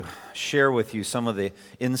share with you some of the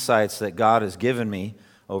insights that God has given me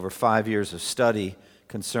over 5 years of study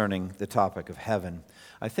concerning the topic of heaven.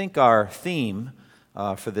 I think our theme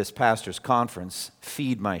for this pastor's conference,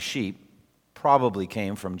 Feed My Sheep, probably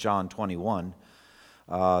came from John 21,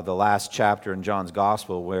 the last chapter in John's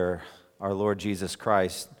Gospel, where our Lord Jesus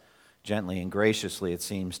Christ gently and graciously, it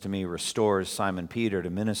seems to me, restores Simon Peter to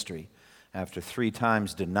ministry after 3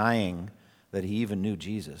 times denying that he even knew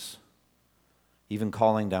Jesus, even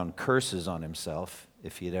calling down curses on himself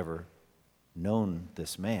if he had ever known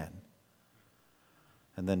this man,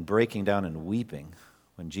 and then breaking down and weeping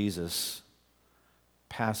when Jesus,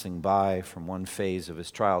 passing by from one phase of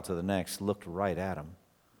his trial to the next, looked right at him,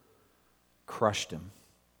 crushed him,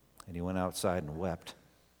 and he went outside and wept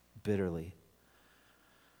bitterly.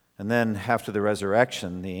 And then after the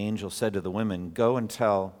resurrection, the angel said to the women, "Go and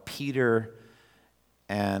tell Peter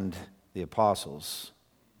and the apostles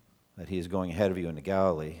that he is going ahead of you into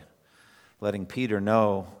Galilee," letting Peter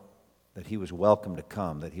know that he was welcome to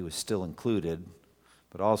come, that he was still included,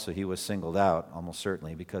 but also he was singled out, almost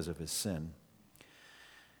certainly, because of his sin.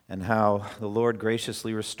 And how the Lord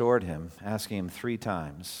graciously restored him, asking him 3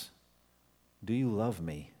 times, "Do you love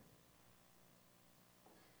me?"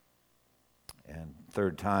 And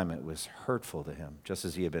 3rd time it was hurtful to him, just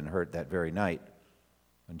as he had been hurt that very night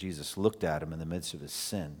when Jesus looked at him in the midst of his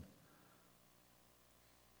sin.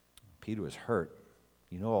 Peter was hurt.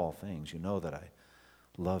 "You know all things. You know that I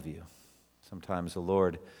love you." Sometimes the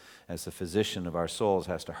Lord, as the physician of our souls,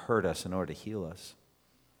 has to hurt us in order to heal us.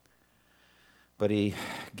 But he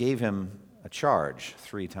gave him a charge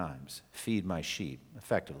 3 times. Feed my sheep.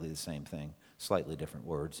 Effectively the same thing, slightly different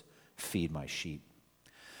words. Feed my sheep.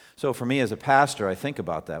 So for me as a pastor, I think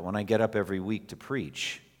about that when I get up every week to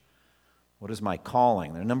preach. What is my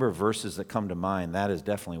calling? There are a number of verses that come to mind. That is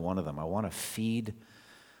definitely one of them. I want to feed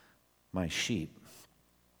my sheep.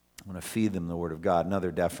 I want to feed them the Word of God.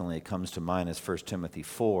 Another definitely that comes to mind is 1 Timothy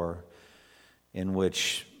 4, in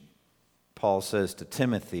which Paul says to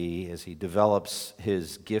Timothy, as he develops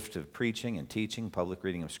his gift of preaching and teaching, public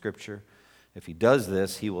reading of Scripture, if he does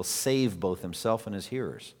this, he will save both himself and his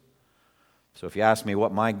hearers. So if you ask me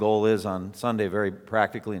what my goal is on Sunday, very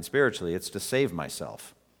practically and spiritually, it's to save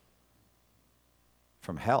myself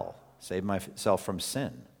from hell, save myself from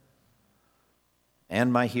sin,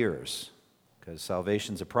 and my hearers, because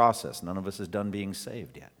salvation's a process. None of us is done being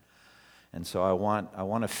saved yet. And so I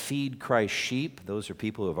want to feed Christ's sheep. Those are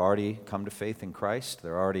people who have already come to faith in Christ.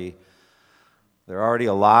 They're already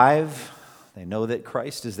alive. They know that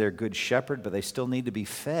Christ is their good shepherd, but they still need to be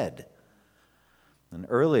fed. And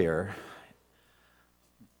earlier,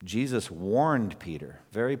 Jesus warned Peter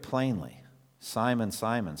very plainly, "Simon,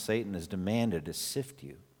 Simon, Satan has demanded to sift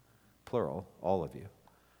you," plural, all of you,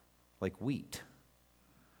 "like wheat.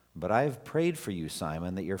 But I have prayed for you,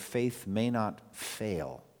 Simon, that your faith may not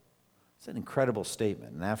fail." It's an incredible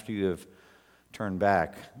statement. And after you have turned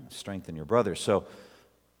back, strengthen your brothers. So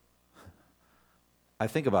I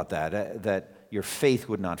think about that your faith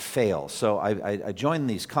would not fail. So I join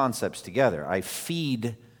these concepts together. I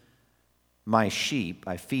feed my sheep,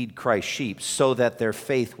 I feed Christ's sheep so that their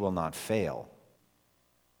faith will not fail.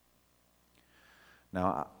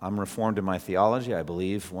 Now, I'm reformed in my theology. I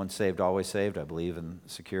believe once saved, always saved. I believe in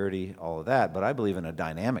security, all of that. But I believe in a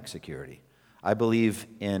dynamic security. I believe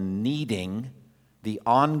in needing the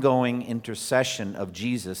ongoing intercession of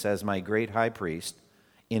Jesus as my great high priest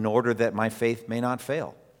in order that my faith may not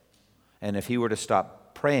fail. And if he were to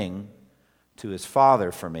stop praying to his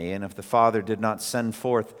Father for me, and if the Father did not send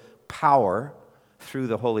forth power through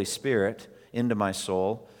the Holy Spirit into my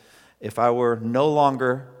soul, if I were no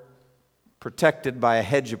longer protected by a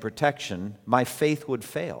hedge of protection, my faith would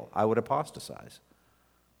fail. I would apostatize.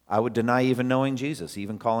 I would deny even knowing Jesus,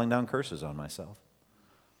 even calling down curses on myself.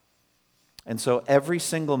 And so every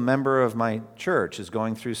single member of my church is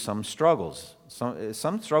going through some struggles.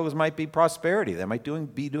 Some struggles might be prosperity. They might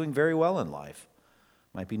be doing very well in life.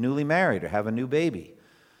 Might be newly married or have a new baby.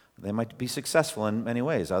 They might be successful in many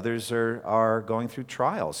ways. Others are going through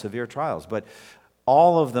trials, severe trials. But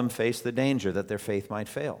all of them face the danger that their faith might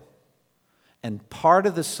fail. And part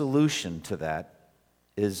of the solution to that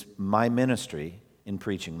is my ministry in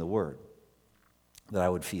preaching the Word, that I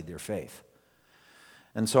would feed their faith.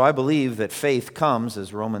 And so I believe that faith comes,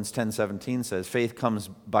 as Romans 10:17 says, faith comes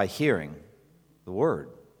by hearing the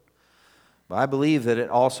Word. But I believe that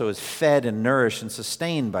it also is fed and nourished and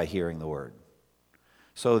sustained by hearing the Word.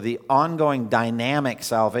 So the ongoing dynamic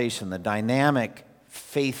salvation, the dynamic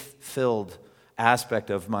faith-filled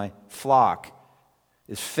aspect of my flock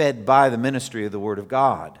is fed by the ministry of the Word of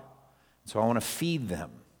God. So I want to feed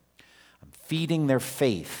them. I'm feeding their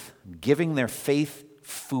faith. I'm giving their faith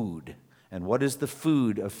food. And what is the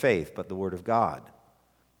food of faith but the Word of God?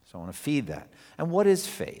 So I want to feed that. And what is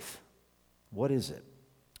faith? What is it?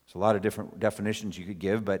 There's a lot of different definitions you could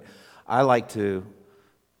give, but I like to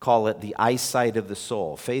call it the eyesight of the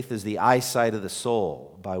soul. Faith is the eyesight of the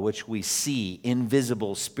soul by which we see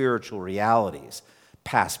invisible spiritual realities,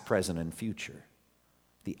 past, present, and future.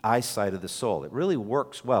 The eyesight of the soul. It really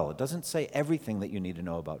works well. It doesn't say everything that you need to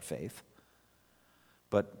know about faith,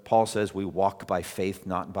 but Paul says we walk by faith,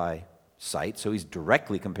 not by sight. So he's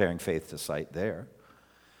directly comparing faith to sight there.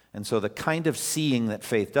 And so the kind of seeing that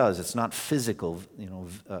faith does, it's not physical,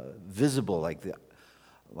 visible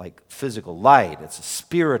like physical light. It's a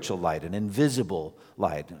spiritual light, an invisible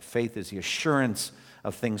light. Faith is the assurance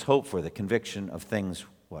of things hoped for, the conviction of things,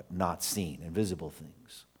 not seen, invisible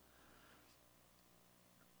things.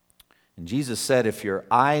 And Jesus said, if your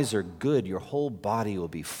eyes are good, your whole body will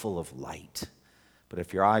be full of light. But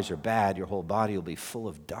if your eyes are bad, your whole body will be full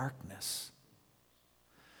of darkness.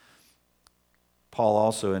 Paul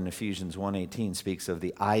also in Ephesians 1:18 speaks of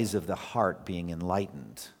the eyes of the heart being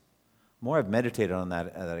enlightened. The more I've meditated on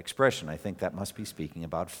that expression, I think that must be speaking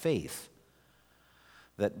about faith.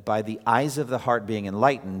 That by the eyes of the heart being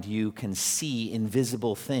enlightened, you can see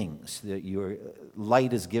invisible things. That your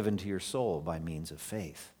light is given to your soul by means of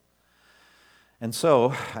faith. And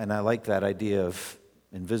so, and I like that idea of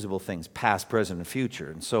invisible things, past, present, and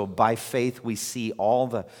future. And so by faith, we see all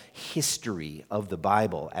the history of the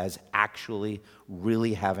Bible as actually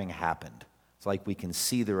really having happened. It's like we can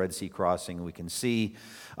see the Red Sea crossing. We can see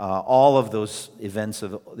all of those events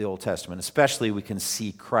of the Old Testament. Especially we can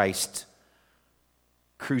see Christ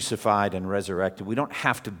crucified and resurrected. We don't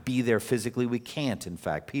have to be there physically. We can't, in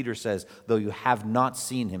fact. Peter says, though you have not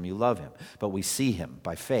seen him, you love him. But we see him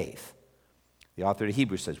by faith. The author of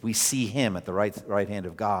Hebrews says, we see him at the right hand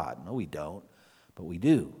of God. No, we don't, but we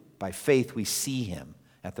do. By faith, we see him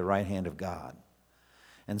at the right hand of God.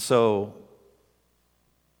 And so,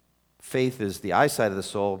 faith is the eyesight of the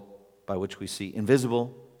soul by which we see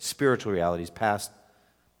invisible spiritual realities, past,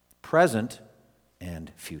 present, and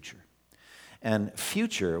future. And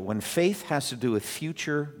future, when faith has to do with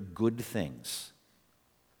future good things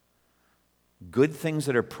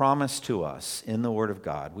that are promised to us in the Word of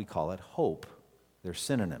God, we call it hope. They're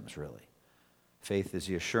synonyms, really. Faith is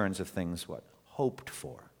the assurance of things, hoped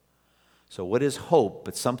for. So what is hope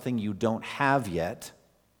but something you don't have yet?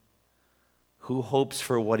 Who hopes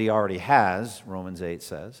for what he already has, Romans 8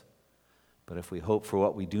 says. But if we hope for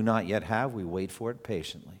what we do not yet have, we wait for it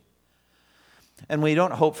patiently. And we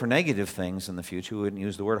don't hope for negative things in the future. We wouldn't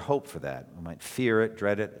use the word hope for that. We might fear it,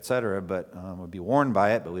 dread it, etc., but we'd be warned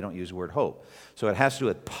by it, but we don't use the word hope. So it has to do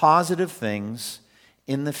with positive things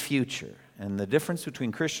in the future. And the difference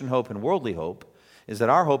between Christian hope and worldly hope is that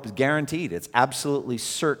our hope is guaranteed. It's absolutely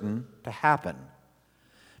certain to happen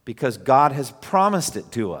because God has promised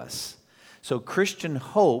it to us. So Christian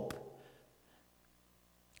hope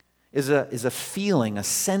is a feeling, a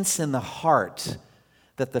sense in the heart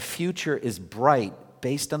that the future is bright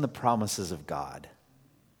based on the promises of God.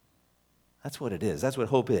 That's what it is. That's what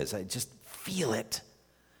hope is. I just feel it,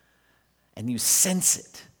 and you sense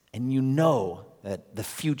it, and you know that the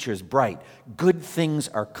future is bright. Good things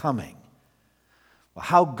are coming. Well,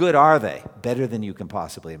 how good are they? Better than you can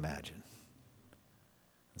possibly imagine.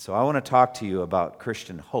 So I want to talk to you about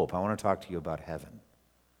Christian hope. I want to talk to you about heaven.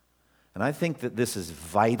 And I think that this is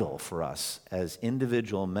vital for us as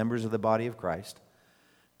individual members of the body of Christ,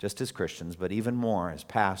 just as Christians, but even more as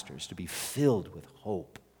pastors, to be filled with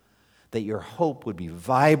hope. That your hope would be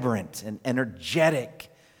vibrant and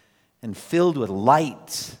energetic and filled with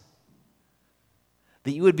light.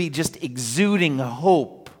 That you would be just exuding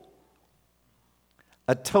hope.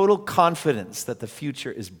 A total confidence that the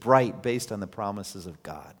future is bright based on the promises of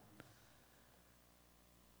God.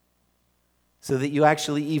 So that you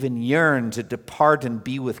actually even yearn to depart and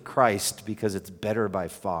be with Christ because it's better by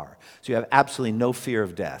far. So you have absolutely no fear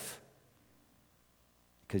of death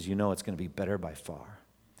because you know it's going to be better by far.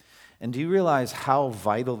 And do you realize how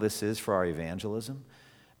vital this is for our evangelism?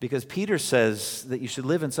 Because Peter says that you should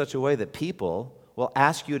live in such a way that people will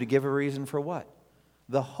ask you to give a reason for what?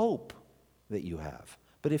 The hope that you have.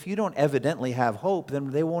 But if you don't evidently have hope,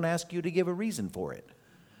 then they won't ask you to give a reason for it.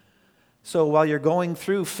 So while you're going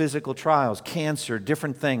through physical trials, cancer,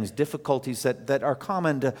 different things, difficulties that are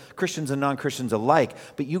common to Christians and non-Christians alike,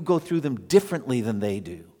 but you go through them differently than they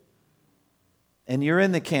do. And you're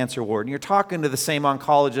in the cancer ward, and you're talking to the same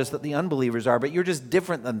oncologist that the unbelievers are, but you're just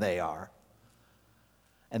different than they are.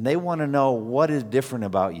 And they want to know what is different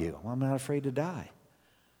about you. Well, I'm not afraid to die.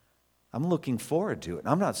 I'm looking forward to it.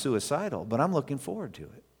 I'm not suicidal, but I'm looking forward to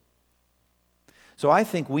it. So I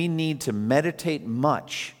think we need to meditate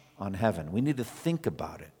much on heaven. We need to think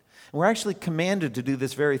about it. And we're actually commanded to do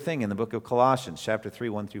this very thing in the book of Colossians, chapter 3,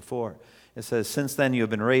 1 through 4. It says, "Since then you have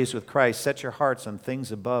been raised with Christ, set your hearts on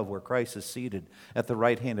things above, where Christ is seated at the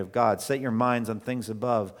right hand of God. Set your minds on things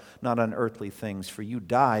above, not on earthly things. For you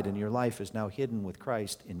died, and your life is now hidden with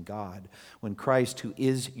Christ in God. When Christ, who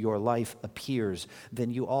is your life, appears,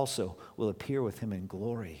 then you also will appear with him in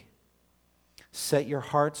glory. Set your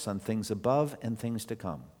hearts on things above and things to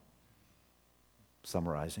come."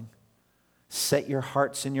 Summarizing, set your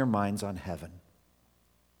hearts and your minds on heaven.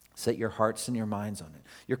 Set your hearts and your minds on it.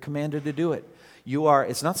 You're commanded to do it.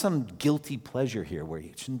 It's not some guilty pleasure here where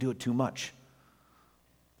you shouldn't do it too much.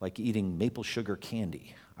 Like eating maple sugar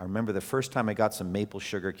candy. I remember the first time I got some maple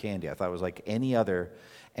sugar candy, I thought it was like any other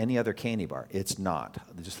candy bar. It's not.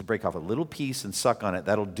 Just to break off a little piece and suck on it,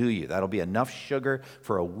 that'll do you. That'll be enough sugar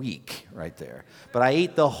for a week right there. But I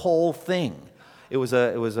ate the whole thing. It was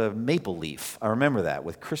a maple leaf. I remember that,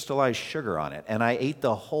 with crystallized sugar on it. And I ate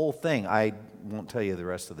the whole thing. I won't tell you the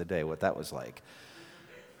rest of the day what that was like.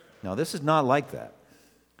 No, this is not like that.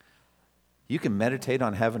 You can meditate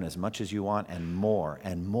on heaven as much as you want, and more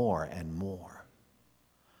and more and more.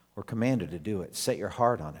 We're commanded to do it. Set your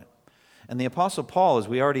heart on it. And the Apostle Paul, as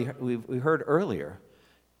we heard earlier,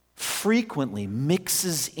 frequently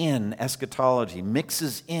mixes in eschatology,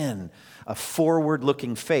 mixes in a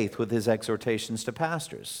forward-looking faith with his exhortations to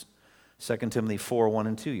pastors. 2 Timothy 4, 1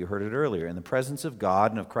 and 2, you heard it earlier. "In the presence of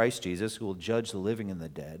God and of Christ Jesus, who will judge the living and the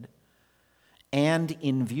dead, and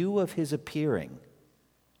in view of his appearing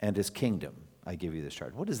and his kingdom, I give you this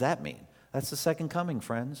charge." What does that mean? That's the second coming,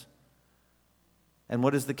 friends. And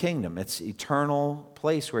what is the kingdom? It's eternal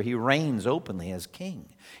place where he reigns openly as king.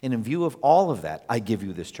 And in view of all of that, I give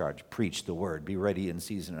you this charge. Preach the word. Be ready in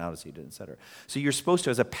season and out of season, etc. So you're supposed to,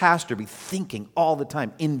 as a pastor, be thinking all the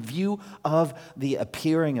time in view of the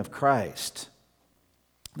appearing of Christ.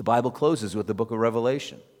 The Bible closes with the book of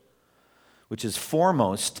Revelation, which is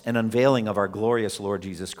foremost an unveiling of our glorious Lord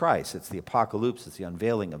Jesus Christ. It's the apocalypse, it's the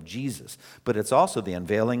unveiling of Jesus. But it's also the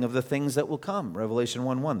unveiling of the things that will come. Revelation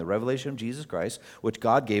 1:1, the revelation of Jesus Christ, which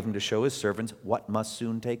God gave him to show his servants what must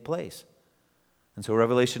soon take place. And so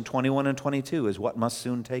Revelation 21 and 22 is what must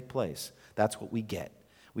soon take place. That's what we get.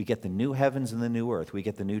 We get the new heavens and the new earth. We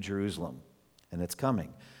get the new Jerusalem, and it's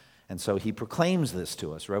coming. And so he proclaims this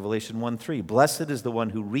to us. Revelation 1:3, "Blessed is the one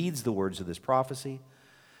who reads the words of this prophecy,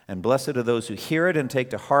 and blessed are those who hear it and take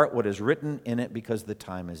to heart what is written in it, because the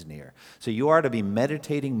time is near." So you are to be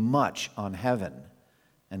meditating much on heaven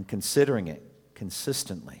and considering it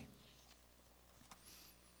consistently.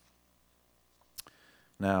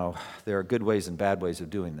 Now, there are good ways and bad ways of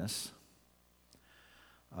doing this.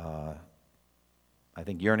 I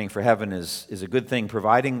think yearning for heaven is a good thing,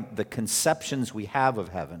 providing the conceptions we have of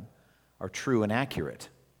heaven are true and accurate.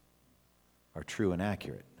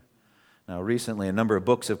 Now, recently, a number of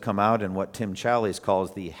books have come out in what Tim Challies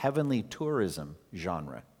calls the heavenly tourism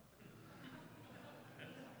genre.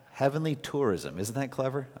 Heavenly tourism. Isn't that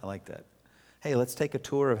clever? I like that. Hey, let's take a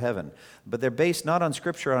tour of heaven. But they're based not on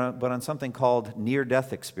Scripture, but on something called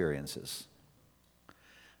near-death experiences.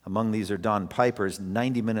 Among these are Don Piper's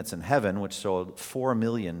 90 Minutes in Heaven, which sold 4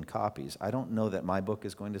 million copies. I don't know that my book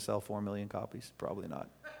is going to sell 4 million copies. Probably not.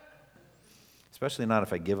 Especially not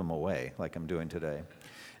if I give them away, like I'm doing today.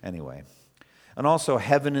 Anyway. And also,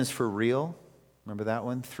 Heaven is for Real. Remember that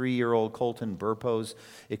one? 3-year-old Colton Burpo's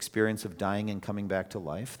experience of dying and coming back to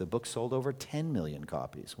life. The book sold over 10 million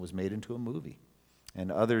copies, was made into a movie. And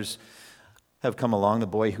others have come along. The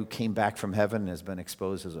boy who came back from heaven has been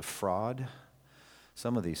exposed as a fraud.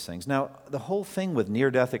 Some of these things. Now, the whole thing with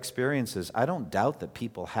near-death experiences, I don't doubt that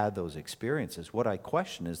people had those experiences. What I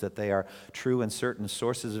question is that they are true and certain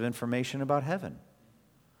sources of information about heaven.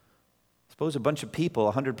 Suppose a bunch of people,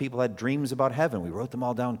 100 people, had dreams about heaven. We wrote them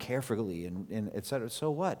all down carefully, and et cetera. So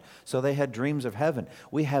what? So they had dreams of heaven.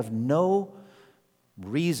 We have no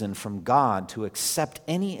reason from God to accept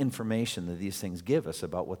any information that these things give us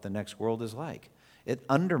about what the next world is like. It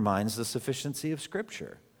undermines the sufficiency of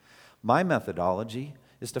Scripture. My methodology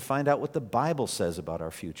is to find out what the Bible says about our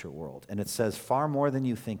future world, and it says far more than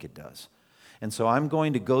you think it does. And so I'm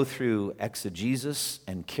going to go through exegesis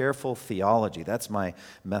and careful theology. That's my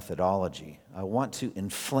methodology. I want to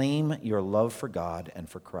inflame your love for God and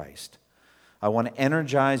for Christ. I want to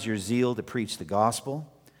energize your zeal to preach the gospel.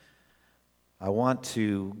 I want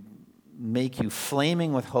to make you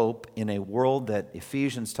flaming with hope in a world that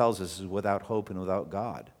Ephesians tells us is without hope and without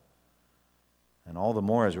God. And all the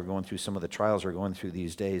more as we're going through some of the trials we're going through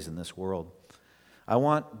these days in this world. I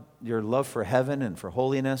want your love for heaven and for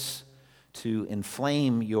holiness to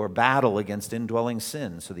inflame your battle against indwelling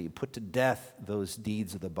sin so that you put to death those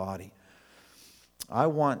deeds of the body. I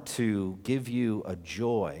want to give you a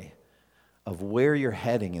joy of where you're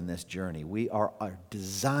heading in this journey. We are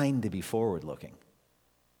designed to be forward-looking.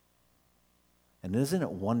 And isn't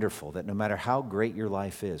it wonderful that no matter how great your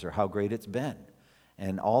life is or how great it's been,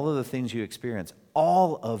 and all of the things you experience,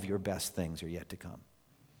 all of your best things are yet to come.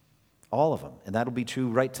 All of them. And that'll be true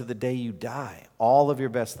right to the day you die. All of your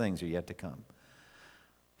best things are yet to come.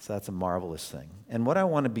 So that's a marvelous thing. And what I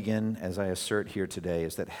want to begin, as I assert here today,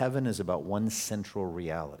 is that heaven is about one central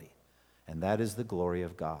reality, and that is the glory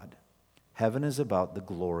of God. Heaven is about the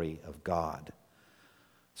glory of God.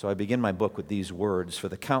 So I begin my book with these words: for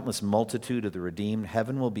the countless multitude of the redeemed,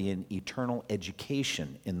 heaven will be an eternal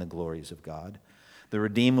education in the glories of God. The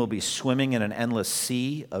redeemed will be swimming in an endless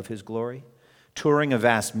sea of his glory, touring a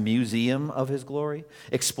vast museum of his glory,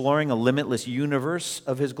 exploring a limitless universe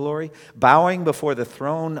of his glory, bowing before the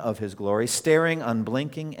throne of his glory, staring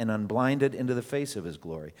unblinking and unblinded into the face of his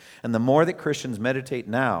glory. And the more that Christians meditate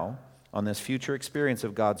now on this future experience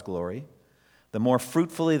of God's glory, the more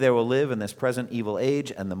fruitfully they will live in this present evil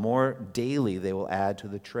age, and the more daily they will add to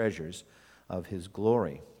the treasures of his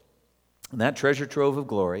glory. And that treasure trove of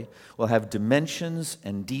glory will have dimensions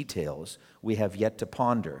and details we have yet to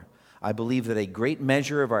ponder. I believe that a great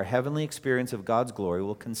measure of our heavenly experience of God's glory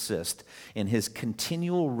will consist in his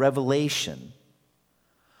continual revelation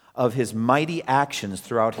of his mighty actions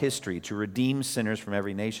throughout history to redeem sinners from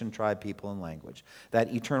every nation, tribe, people, and language.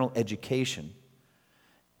 That eternal education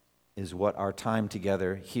is what our time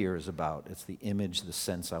together here is about. It's the image, the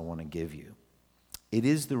sense I want to give you. It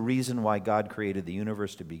is the reason why God created the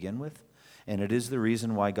universe to begin with, and it is the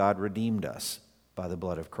reason why God redeemed us by the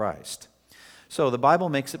blood of Christ. So the Bible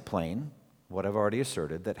makes it plain, what I've already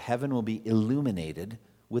asserted, that heaven will be illuminated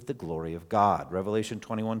with the glory of God. Revelation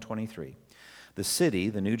 21:23. The city,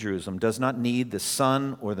 the New Jerusalem, does not need the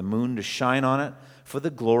sun or the moon to shine on it, for the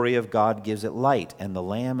glory of God gives it light, and the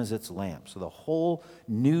Lamb is its lamp. So the whole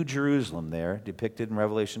New Jerusalem there, depicted in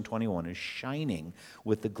Revelation 21, is shining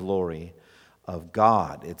with the glory of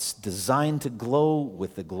God. It's designed to glow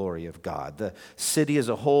with the glory of God. The city as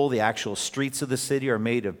a whole, the actual streets of the city, are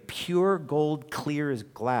made of pure gold, clear as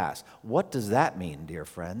glass. What does that mean, dear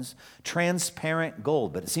friends? Transparent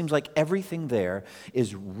gold. But it seems like everything there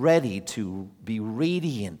is ready to be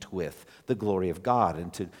radiant with the glory of God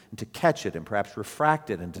and to catch it and perhaps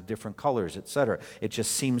refract it into different colors, etc. It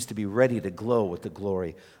just seems to be ready to glow with the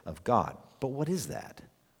glory of God. But what is that?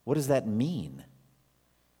 What does that mean?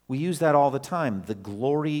 We use that all the time, the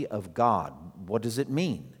glory of God. What does it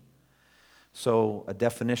mean? So a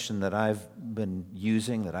definition that I've been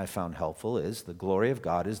using that I found helpful is the glory of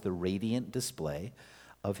God is the radiant display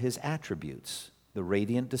of his attributes. The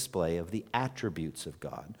radiant display of the attributes of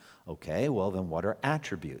God. Okay, well then what are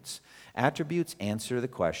attributes? Attributes answer the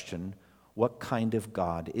question, what kind of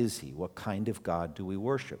God is he? What kind of God do we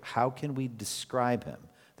worship? How can we describe him?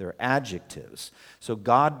 They're adjectives. So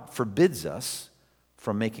God forbids us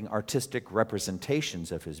from making artistic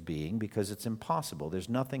representations of his being because it's impossible. There's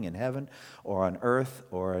nothing in heaven or on earth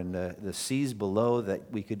or in the seas below that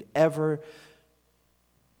we could ever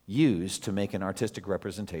use to make an artistic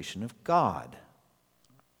representation of God.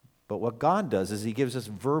 But what God does is he gives us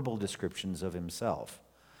verbal descriptions of himself.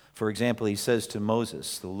 For example, he says to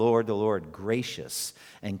Moses, the Lord, gracious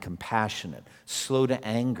and compassionate, slow to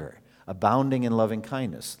anger, abounding in loving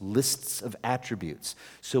kindness, lists of attributes.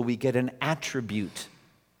 So we get an attribute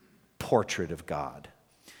portrait of God.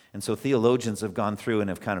 And so theologians have gone through and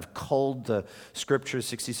have kind of culled the scriptures,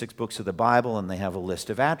 66 books of the Bible, and they have a list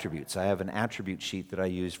of attributes. I have an attribute sheet that I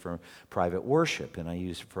use for private worship, and I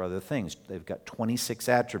use it for other things. They've got 26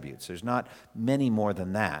 attributes. There's not many more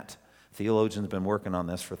than that. Theologians have been working on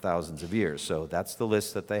this for thousands of years, so that's the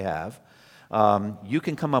list that they have. You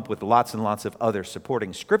can come up with lots and lots of other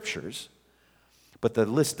supporting scriptures, but the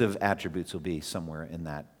list of attributes will be somewhere in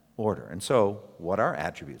that order. And so, what are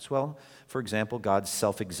attributes? Well, for example, God's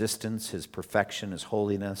self-existence, his perfection, his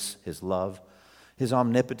holiness, his love, his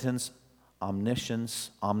omnipotence,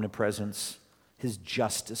 omniscience, omnipresence, his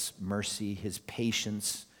justice, mercy, his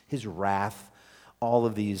patience, his wrath, all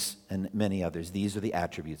of these and many others. These are the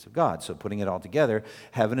attributes of God. So putting it all together,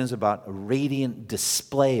 heaven is about a radiant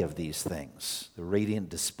display of these things, the radiant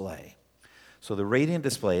display. So the radiant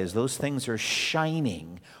display is those things are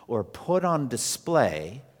shining or put on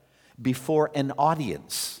display before an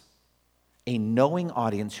audience, a knowing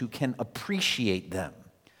audience who can appreciate them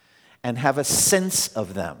and have a sense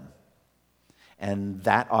of them. And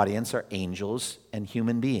that audience are angels and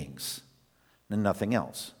human beings and nothing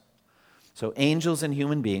else. So angels and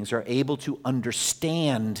human beings are able to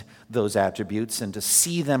understand those attributes and to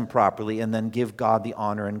see them properly and then give God the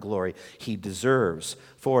honor and glory he deserves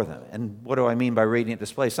for them. And what do I mean by radiant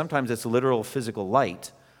display? Sometimes it's literal physical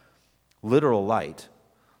light,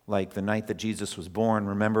 like the night that Jesus was born,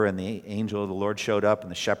 remember, and the angel of the Lord showed up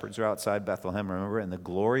and the shepherds were outside Bethlehem, remember, and the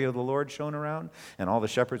glory of the Lord shone around and all the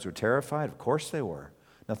shepherds were terrified. Of course they were.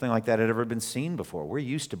 Nothing like that had ever been seen before. We're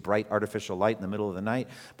used to bright artificial light in the middle of the night,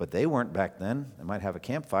 but they weren't back then. They might have a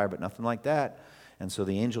campfire, but nothing like that. And so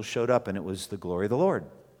the angel showed up, and it was the glory of the Lord.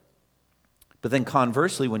 But then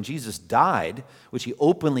conversely, when Jesus died, which he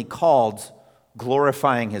openly called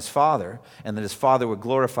glorifying his Father, and that his Father would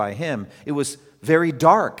glorify him, it was very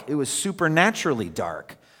dark. It was supernaturally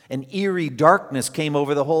dark. An eerie darkness came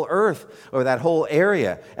over the whole earth, or that whole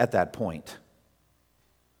area at that point.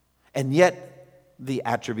 And yet, the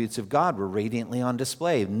attributes of God were radiantly on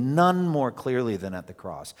display, none more clearly than at the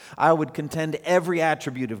cross. I would contend every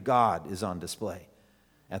attribute of God is on display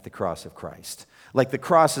at the cross of Christ. Like the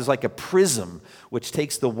cross is like a prism which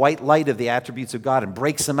takes the white light of the attributes of God and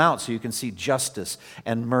breaks them out so you can see justice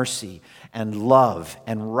and mercy and love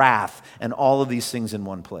and wrath and all of these things in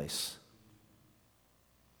one place.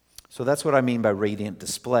 So that's what I mean by radiant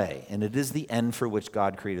display. And it is the end for which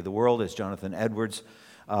God created the world, as Jonathan Edwards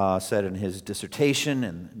said in his dissertation,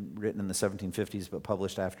 and written in the 1750s but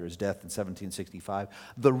published after his death in 1765,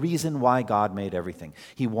 the reason why God made everything.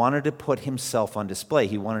 He wanted to put himself on display.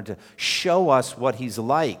 He wanted to show us what he's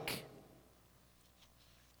like.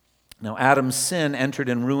 Now, Adam's sin entered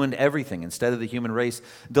and ruined everything. Instead of the human race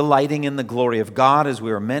delighting in the glory of God as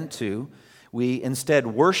we were meant to, we instead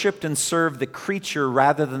worshiped and served the creature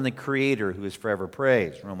rather than the Creator who is forever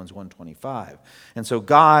praised, Romans 1:25. And so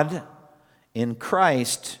God, in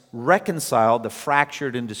Christ, reconciled the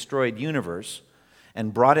fractured and destroyed universe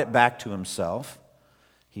and brought it back to himself.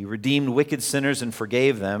 He redeemed wicked sinners and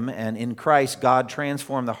forgave them. And in Christ, God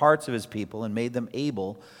transformed the hearts of his people and made them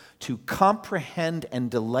able to comprehend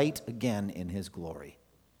and delight again in his glory.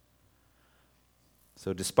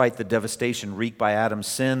 So despite the devastation wreaked by Adam's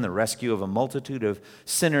sin, the rescue of a multitude of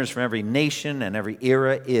sinners from every nation and every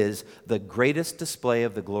era is the greatest display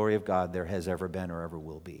of the glory of God there has ever been or ever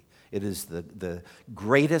will be. It is the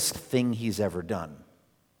greatest thing he's ever done.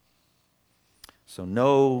 So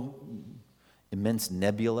no immense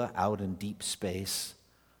nebula out in deep space,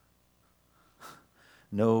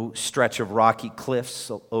 no stretch of rocky cliffs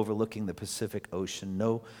overlooking the Pacific Ocean,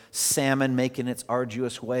 no salmon making its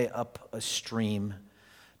arduous way up a stream,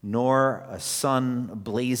 nor a sun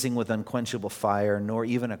blazing with unquenchable fire, nor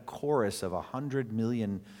even a chorus of 100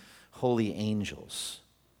 million holy angels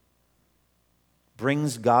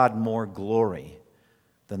brings God more glory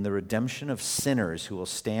than the redemption of sinners who will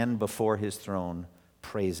stand before his throne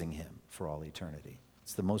praising him for all eternity.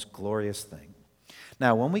 It's the most glorious thing.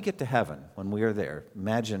 Now, when we get to heaven, when we are there,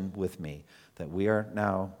 imagine with me that we are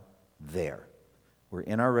now there. We're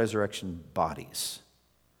in our resurrection bodies.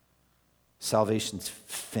 Salvation's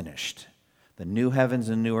finished. The new heavens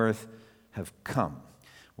and new earth have come.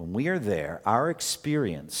 When we are there, our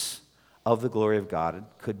experience of the glory of God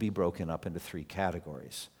could be broken up into three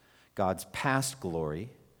categories: God's past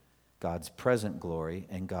glory, God's present glory,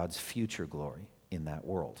 and God's future glory in that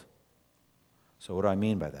world. So what do I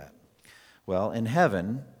mean by that? Well, in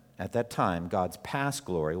heaven, at that time, God's past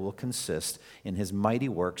glory will consist in his mighty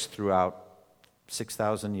works throughout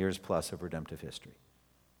 6,000 years plus of redemptive history.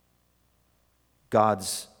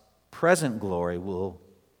 God's present glory will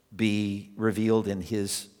be revealed in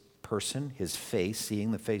his person, his face,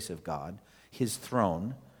 seeing the face of God, his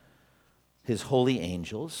throne, his holy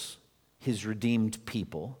angels, his redeemed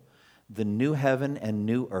people, the new heaven and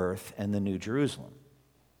new earth, and the new Jerusalem.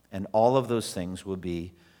 And all of those things will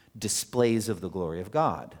be displays of the glory of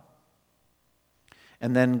God.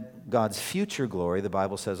 And then God's future glory, the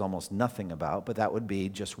Bible says almost nothing about, but that would be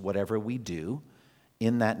just whatever we do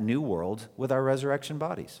in that new world with our resurrection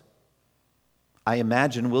bodies. I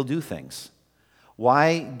imagine we'll do things.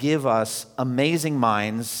 Why give us amazing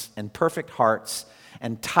minds and perfect hearts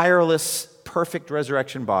and tireless, perfect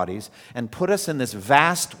resurrection bodies and put us in this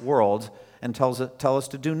vast world and tell us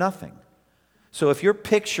to do nothing? So if your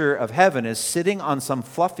picture of heaven is sitting on some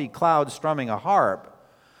fluffy cloud strumming a harp,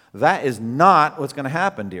 that is not what's going to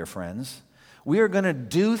happen, dear friends. We are going to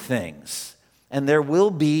do things, and there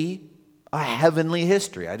will be a heavenly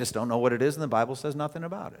history. I just don't know what it is, and the Bible says nothing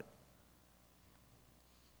about it.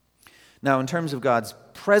 Now, in terms of God's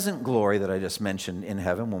present glory that I just mentioned in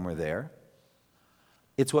heaven when we're there,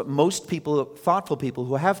 it's what most people, thoughtful people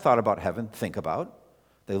who have thought about heaven, think about.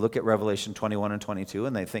 They look at Revelation 21 and 22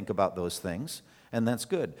 and they think about those things, and that's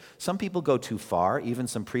good. Some people go too far. Even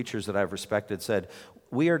some preachers that I've respected said,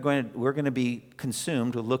 we're going to be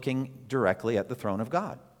consumed with looking directly at the throne of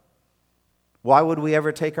God. Why would we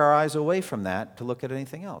ever take our eyes away from that to look at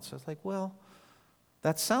anything else? I was like, well,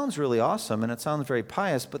 that sounds really awesome and it sounds very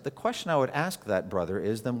pious, but the question I would ask that brother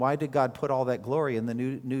is, then why did God put all that glory in the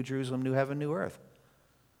new Jerusalem, new heaven, new earth?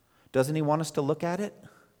 Doesn't he want us to look at it?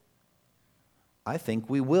 I think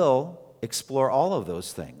we will explore all of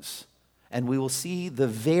those things, and we will see the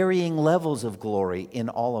varying levels of glory in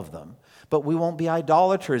all of them, but we won't be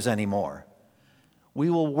idolaters anymore. We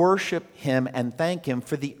will worship him and thank him,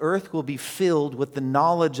 for the earth will be filled with the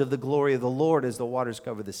knowledge of the glory of the Lord as the waters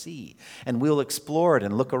cover the sea. And we'll explore it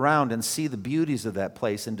and look around and see the beauties of that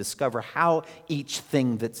place and discover how each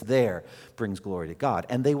thing that's there brings glory to God.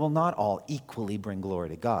 And they will not all equally bring glory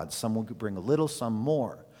to God. Some will bring a little, some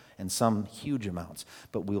more, and some huge amounts.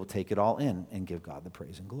 But we will take it all in and give God the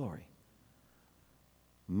praise and glory.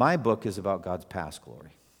 My book is about God's past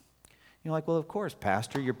glory. You're like, well, of course,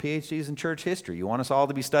 Pastor, your PhD's in church history. You want us all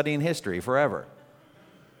to be studying history forever.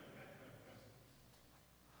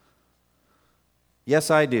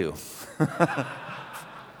 Yes, I do.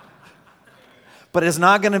 But it's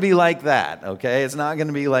not going to be like that, okay? It's not going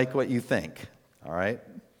to be like what you think, all right?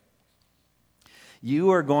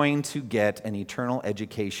 You are going to get an eternal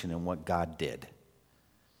education in what God did.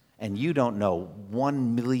 And you don't know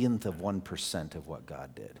 1/1,000,000th of 1% of what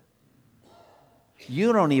God did.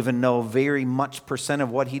 You don't even know very much percent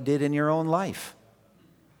of what he did in your own life.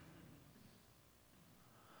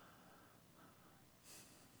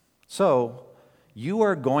 So, you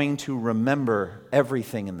are going to remember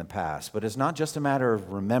everything in the past, but it's not just a matter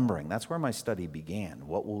of remembering. That's where my study began.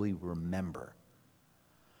 What will we remember?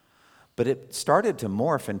 But it started to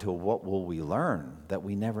morph into what will we learn that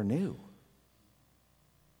we never knew.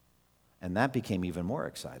 And that became even more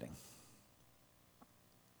exciting.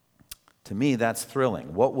 To me, that's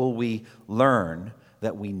thrilling. What will we learn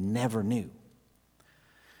that we never knew?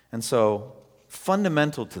 And so,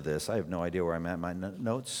 fundamental to this, I have no idea where I'm at in my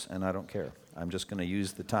notes, and I don't care. I'm just going to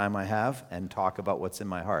use the time I have and talk about what's in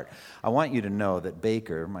my heart. I want you to know that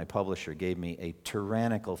Baker, my publisher, gave me a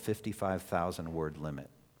tyrannical 55,000-word limit.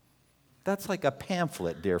 That's like a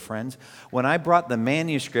pamphlet, dear friends. When I brought the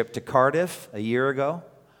manuscript to Cardiff a year ago,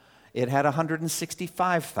 it had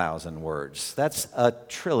 165,000 words. That's a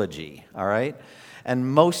trilogy, all right?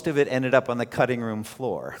 And most of it ended up on the cutting room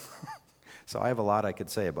floor. So I have a lot I could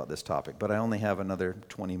say about this topic, but I only have another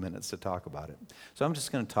 20 minutes to talk about it. So I'm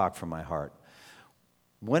just going to talk from my heart.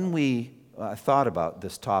 When we thought about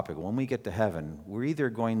this topic, when we get to heaven, we're either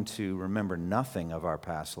going to remember nothing of our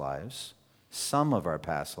past lives, some of our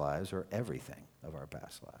past lives, or everything of our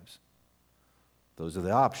past lives. Those are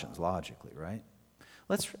the options, logically, right?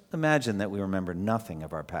 Let's imagine that we remember nothing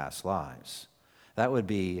of our past lives. That would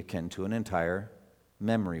be akin to an entire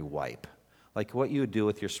memory wipe. Like what you would do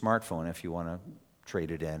with your smartphone if you want to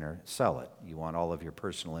trade it in or sell it. You want all of your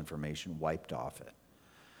personal information wiped off it.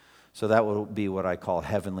 So that would be what I call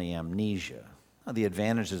heavenly amnesia. Now, the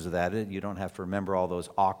advantages of that, you don't have to remember all those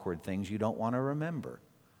awkward things you don't want to remember.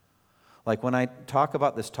 Like when I talk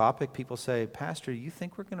about this topic, people say, Pastor, you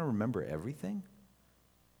think we're going to remember everything?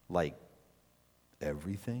 Like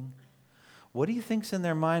everything? What do you think's in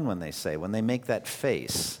their mind when they make that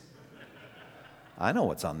face? I know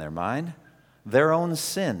what's on their mind. Their own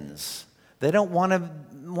sins. They don't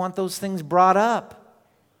want those things brought up.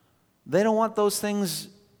 They don't want those things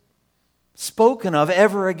spoken of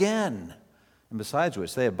ever again. And besides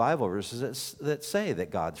which, they have Bible verses that say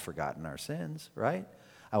that God's forgotten our sins, right?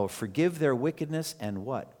 I will forgive their wickedness and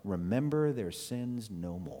what? Remember their sins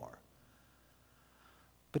no more.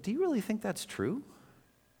 But do you really think that's true?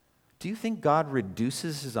 Do you think God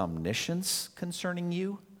reduces his omniscience concerning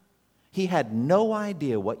you? He had no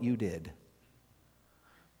idea what you did.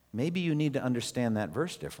 Maybe you need to understand that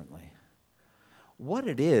verse differently. What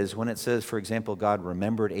it is when it says, for example, God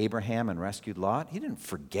remembered Abraham and rescued Lot, he didn't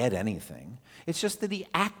forget anything. It's just that he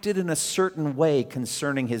acted in a certain way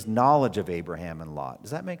concerning his knowledge of Abraham and Lot.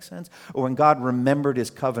 Does that make sense? Or when God remembered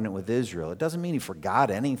his covenant with Israel, it doesn't mean he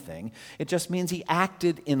forgot anything. It just means he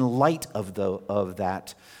acted in light of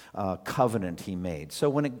that covenant he made.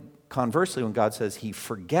 So conversely, when God says he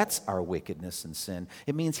forgets our wickedness and sin,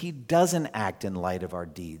 it means he doesn't act in light of our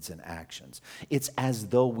deeds and actions. It's as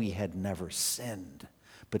though we had never sinned,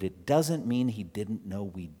 but it doesn't mean he didn't know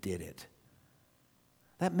we did it.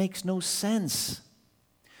 That makes no sense.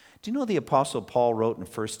 Do you know the Apostle Paul wrote in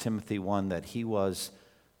 1 Timothy 1 that he was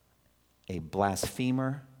a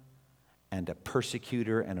blasphemer and a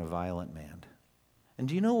persecutor and a violent man? And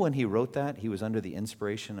do you know when he wrote that, he was under the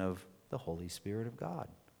inspiration of the Holy Spirit of God.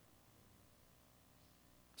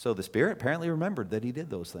 So the Spirit apparently remembered that he did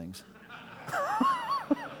those things.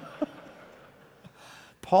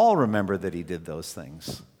 Paul remembered that he did those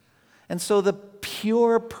things. And so the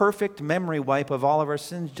pure, perfect memory wipe of all of our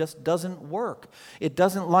sins just doesn't work. It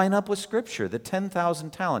doesn't line up with Scripture. The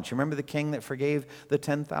 10,000 talents. You remember the king that forgave the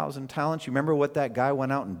 10,000 talents? You remember what that guy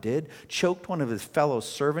went out and did? Choked one of his fellow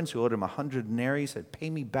servants who owed him 100 denarii, said, "Pay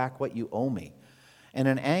me back what you owe me." And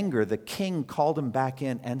in anger, the king called him back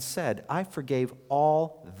in and said, "I forgave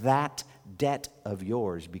all that debt of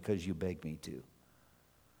yours because you begged me to."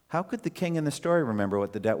 How could the king in the story remember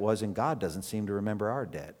what the debt was, and God doesn't seem to remember our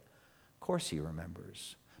debt? Of course he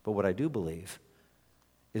remembers. But what I do believe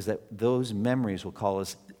is that those memories will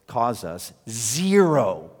cause us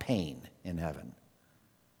zero pain in heaven.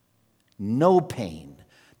 No pain,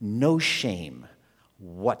 no shame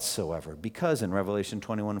whatsoever. Because in Revelation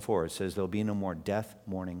 21:4 it says there'll be no more death,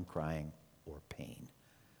 mourning, crying, or pain.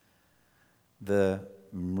 The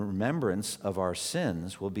remembrance of our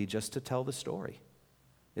sins will be just to tell the story.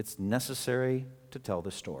 It's necessary to tell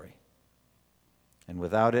the story. And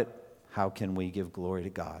without it, how can we give glory to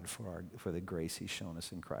God for the grace he's shown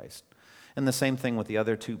us in Christ? And the same thing with the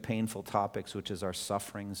other two painful topics, which is our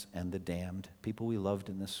sufferings and the damned. People we loved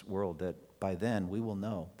in this world that by then we will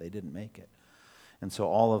know they didn't make it. And so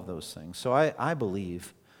all of those things. So I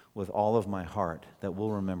believe with all of my heart that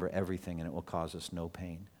we'll remember everything and it will cause us no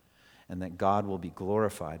pain. And that God will be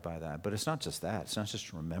glorified by that. But it's not just that. It's not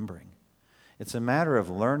just remembering. It's a matter of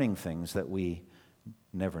learning things that we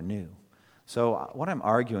never knew. So what I'm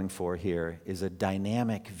arguing for here is a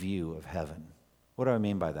dynamic view of heaven. What do I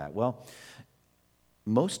mean by that? Well,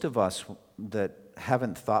 most of us that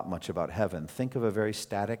haven't thought much about heaven think of a very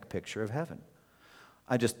static picture of heaven.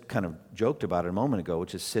 I just kind of joked about it a moment ago,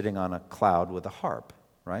 which is sitting on a cloud with a harp,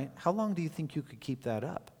 right? How long do you think you could keep that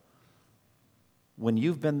up? When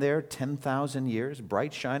you've been there 10,000 years,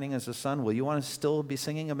 bright shining as the sun, will you want to still be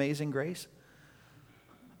singing Amazing Grace?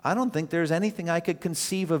 I don't think there's anything I could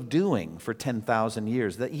conceive of doing for 10,000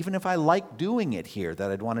 years, that even if I like doing it here, that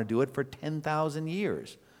I'd want to do it for 10,000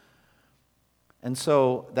 years. And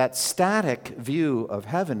so that static view of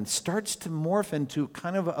heaven starts to morph into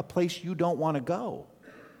kind of a place you don't want to go.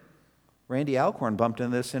 Randy Alcorn bumped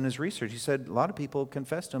into this in his research. He said a lot of people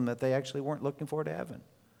confessed to him that they actually weren't looking forward to heaven.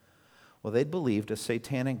 Well, they'd believed a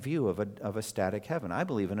satanic view of a static heaven. I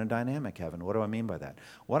believe in a dynamic heaven. What do I mean by that?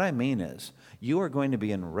 What I mean is you are going to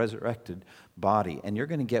be in a resurrected body, and you're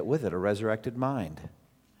going to get with it a resurrected mind,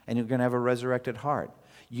 and you're going to have a resurrected heart.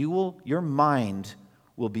 Your mind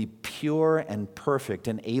will be pure and perfect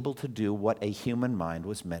and able to do what a human mind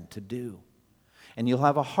was meant to do. And you'll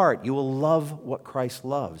have a heart. You will love what Christ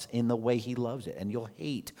loves in the way he loves it, and you'll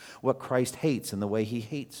hate what Christ hates in the way he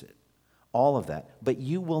hates it. All of that. But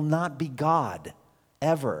you will not be God,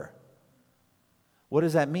 ever. What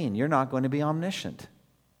does that mean? You're not going to be omniscient.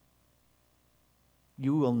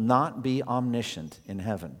 You will not be omniscient in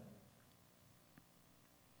heaven.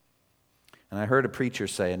 And I heard a preacher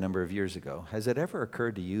say a number of years ago, has it ever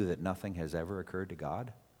occurred to you that nothing has ever occurred to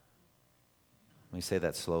God? Let me say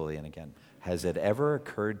that slowly and again. Has it ever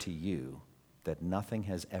occurred to you that nothing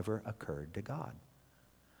has ever occurred to God?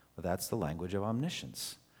 Well, that's the language of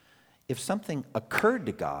omniscience. If something occurred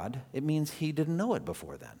to God, it means he didn't know it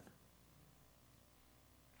before then.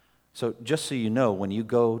 So just so you know, when you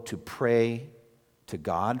go to pray to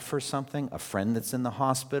God for something, a friend that's in the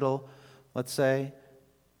hospital, let's say,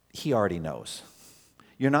 he already knows.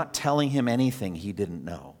 You're not telling him anything he didn't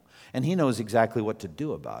know. And he knows exactly what to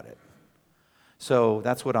do about it. So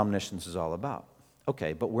that's what omniscience is all about.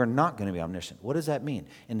 Okay, but we're not going to be omniscient. What does that mean?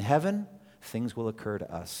 In heaven, things will occur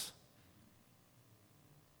to us.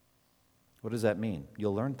 What does that mean?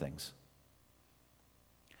 You'll learn things.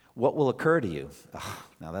 What will occur to you? Oh,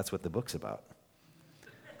 now that's what the book's about.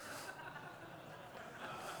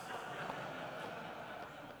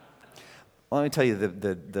 Well, let me tell you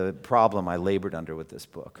the problem I labored under with this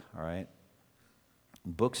book, all right?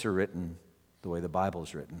 Books are written the way the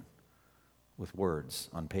Bible's written, with words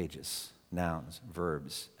on pages, nouns,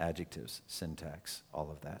 verbs, adjectives, syntax, all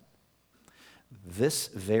of that. This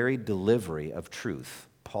very delivery of truth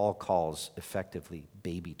Paul calls effectively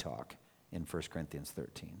baby talk in 1 Corinthians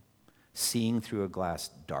 13. Seeing through a glass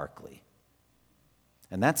darkly.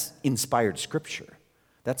 And that's inspired scripture.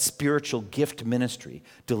 That's spiritual gift ministry.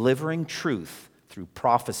 Delivering truth through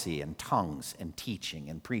prophecy and tongues and teaching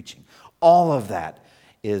and preaching. All of that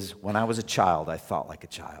is when I was a child, I thought like a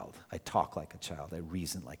child. I talked like a child. I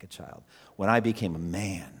reasoned like a child. When I became a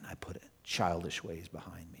man, I put childish ways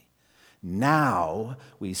behind me. Now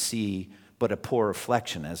we see but a poor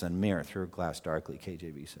reflection as a mirror through a glass darkly,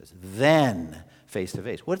 KJV says. Then, face to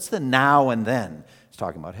face. What's the now and then? It's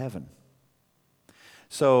talking about heaven.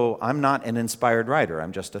 So I'm not an inspired writer.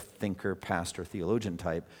 I'm just a thinker, pastor, theologian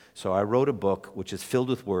type. So I wrote a book which is filled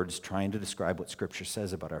with words trying to describe what Scripture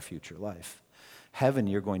says about our future life. Heaven,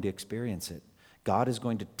 you're going to experience it. God is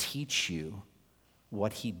going to teach you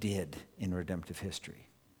what he did in redemptive history.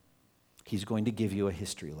 He's going to give you a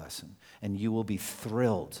history lesson, and you will be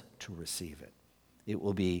thrilled to receive it. It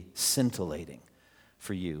will be scintillating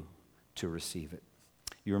for you to receive it.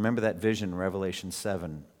 You remember that vision in Revelation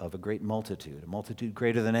 7 of a great multitude, a multitude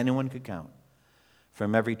greater than anyone could count,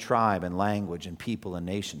 from every tribe and language and people and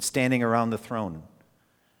nation, standing around the throne.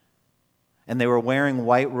 And they were wearing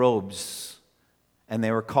white robes, and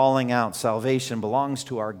they were calling out, "Salvation belongs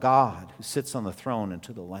to our God who sits on the throne and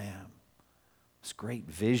to the Lamb." This great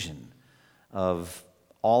vision of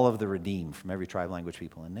all of the redeemed from every tribe, language,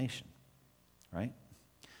 people, and nation, right?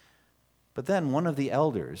 But then one of the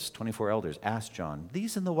elders, 24 elders, asked John,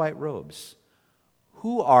 "These in the white robes,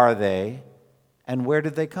 who are they and where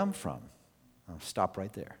did they come from?" I'll stop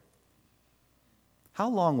right there. How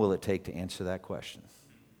long will it take to answer that question?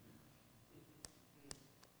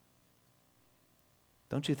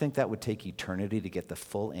 Don't you think that would take eternity to get the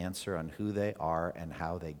full answer on who they are and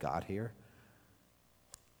how they got here?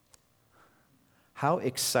 How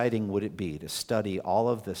exciting would it be to study all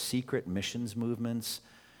of the secret missions movements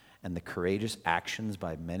and the courageous actions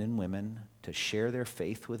by men and women to share their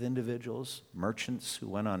faith with individuals, merchants who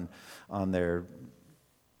went on their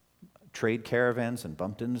trade caravans and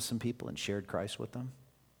bumped into some people and shared Christ with them,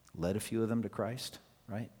 led a few of them to Christ,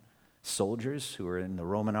 right? Soldiers who were in the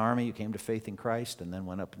Roman army who came to faith in Christ and then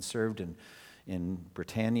went up and served in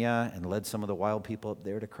Britannia and led some of the wild people up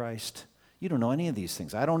there to Christ. You don't know any of these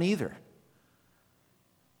things. I don't either.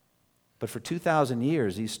 But for 2,000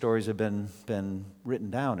 years, these stories have been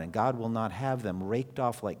written down, and God will not have them raked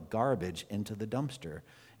off like garbage into the dumpster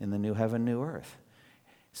in the new heaven, new earth.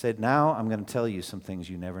 He said, now I'm going to tell you some things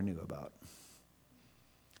you never knew about,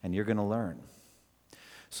 and you're going to learn.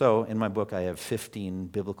 So in my book, I have 15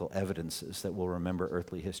 biblical evidences that will remember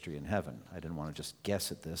earthly history in heaven. I didn't want to just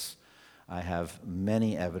guess at this. I have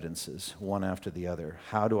many evidences, one after the other.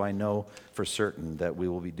 How do I know for certain that we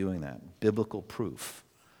will be doing that? Biblical proof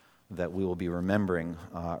that we will be remembering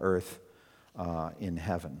earth in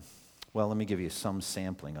heaven. Well, let me give you some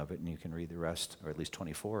sampling of it, and you can read the rest, or at least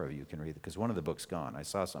 24 of you can read it, because one of the books gone. I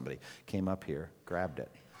saw somebody came up here, grabbed it.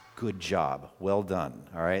 Good job. Well done,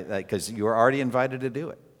 all right? Because you were already invited to do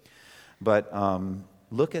it. But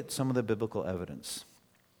look at some of the biblical evidence.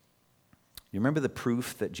 You remember the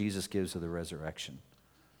proof that Jesus gives of the resurrection?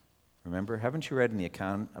 Remember? Haven't you read in the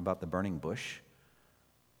account about the burning bush?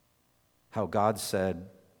 How God said,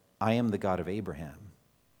 "I am the God of Abraham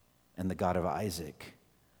and the God of Isaac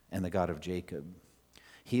and the God of Jacob.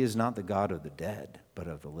 He is not the God of the dead, but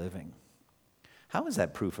of the living." How is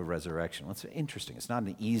that proof of resurrection? Well, it's interesting. It's not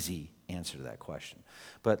an easy answer to that question.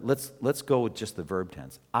 But let's go with just the verb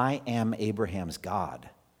tense. I am Abraham's God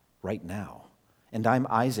right now. And I'm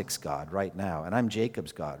Isaac's God right now. And I'm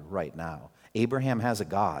Jacob's God right now. Abraham has a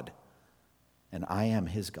God. And I am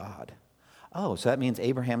his God. Oh, so that means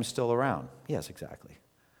Abraham's still around. Yes, exactly.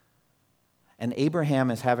 And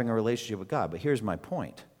Abraham is having a relationship with God. But here's my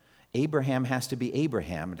point. Abraham has to be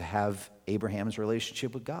Abraham to have Abraham's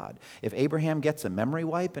relationship with God. If Abraham gets a memory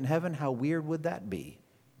wipe in heaven, how weird would that be?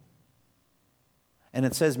 And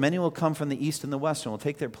it says, many will come from the east and the west and will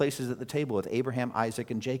take their places at the table with Abraham,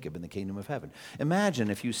 Isaac, and Jacob in the kingdom of heaven. Imagine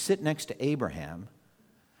if you sit next to Abraham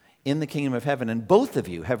in the kingdom of heaven and both of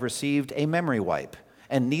you have received a memory wipe.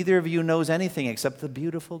 And neither of you knows anything except the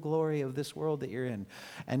beautiful glory of this world that you're in.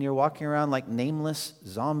 And you're walking around like nameless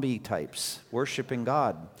zombie types, worshiping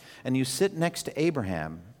God. And you sit next to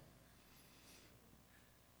Abraham,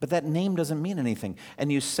 but that name doesn't mean anything.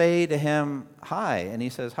 And you say to him, "Hi," and he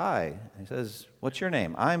says, "Hi." And he says, "What's your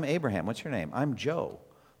name?" "I'm Abraham." "What's your name?" "I'm Joe.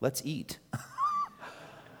 Let's eat."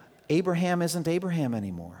 Abraham isn't Abraham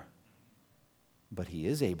anymore, but he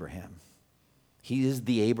is Abraham. He is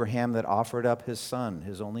the Abraham that offered up his son,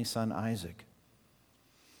 his only son, Isaac.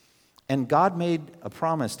 And God made a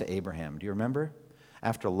promise to Abraham. Do you remember?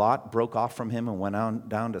 After Lot broke off from him and went on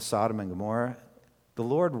down to Sodom and Gomorrah, the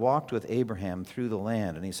Lord walked with Abraham through the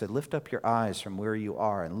land, and he said, "Lift up your eyes from where you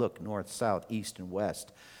are and look north, south, east, and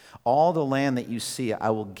west. All the land that you see, I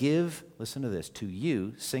will give," listen to this, "to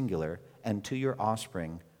you," singular, "and to your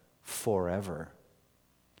offspring forever.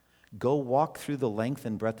 Go walk through the length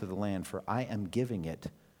and breadth of the land, for I am giving it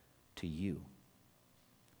to you."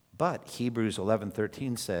 But Hebrews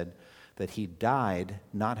 11:13 said that he died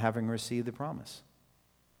not having received the promise.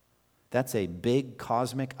 That's a big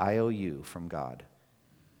cosmic IOU from God.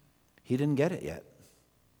 He didn't get it yet.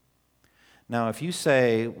 Now, if you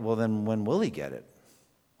say, well, then when will he get it?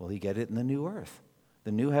 Will he get it in the new earth?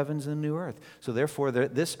 The new heavens and the new earth. So therefore,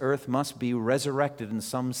 this earth must be resurrected in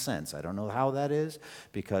some sense. I don't know how that is,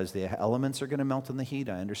 because the elements are going to melt in the heat.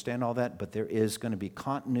 I understand all that, but there is going to be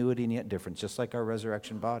continuity and yet difference, just like our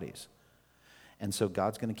resurrection bodies. And so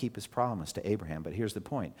God's going to keep his promise to Abraham. But here's the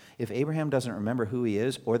point. If Abraham doesn't remember who he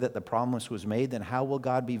is or that the promise was made, then how will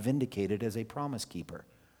God be vindicated as a promise keeper?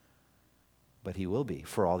 But he will be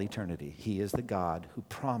for all eternity. He is the God who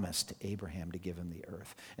promised Abraham to give him the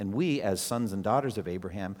earth. And we, as sons and daughters of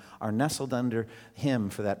Abraham, are nestled under him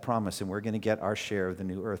for that promise. And we're going to get our share of the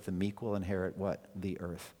new earth. The meek will inherit what? The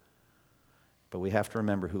earth. But we have to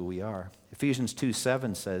remember who we are. Ephesians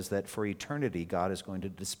 2:7 says that for eternity, God is going to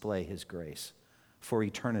display his grace. For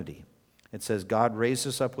eternity. It says, God raised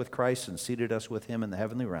us up with Christ and seated us with him in the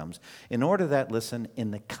heavenly realms, in order that, listen,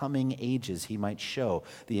 in the coming ages he might show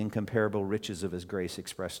the incomparable riches of his grace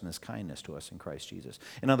expressed in his kindness to us in Christ Jesus.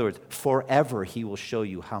 In other words, forever he will show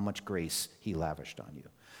you how much grace he lavished on you.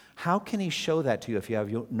 How can he show that to you if you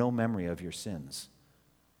have no memory of your sins?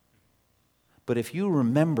 But if you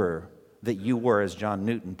remember that you were, as John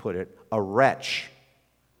Newton put it, a wretch,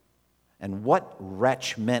 and what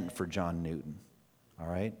wretch meant for John Newton, all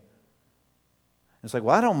right? It's like,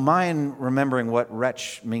 well, I don't mind remembering what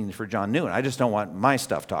wretch means for John Newton. I just don't want my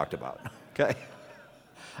stuff talked about, okay?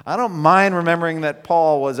 I don't mind remembering that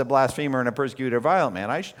Paul was a blasphemer and a persecutor, violent man.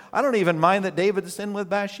 I don't even mind that David sinned with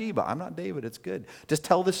Bathsheba. I'm not David. It's good. Just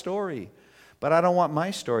tell the story. But I don't want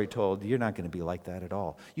my story told. You're not going to be like that at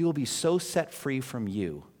all. You will be so set free from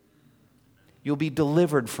you. You'll be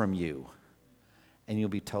delivered from you. And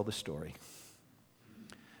you'll tell the story.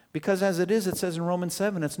 Because as it is, it says in Romans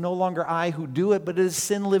 7, it's no longer I who do it, but it is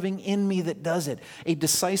sin living in me that does it. A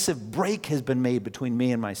decisive break has been made between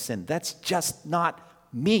me and my sin. That's just not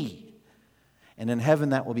me. And in heaven,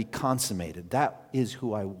 that will be consummated. That is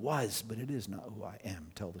who I was, but it is not who I am.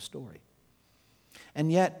 Tell the story.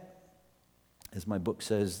 And yet, as my book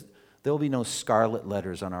says, there will be no scarlet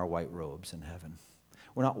letters on our white robes in heaven.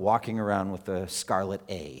 We're not walking around with the scarlet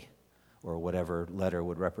A, or whatever letter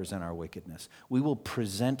would represent our wickedness. We will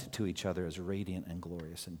present to each other as radiant and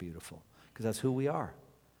glorious and beautiful, because that's who we are.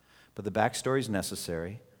 But the backstory is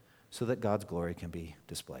necessary so that God's glory can be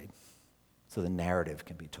displayed, so the narrative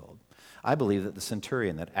can be told. I believe that the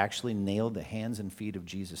centurion that actually nailed the hands and feet of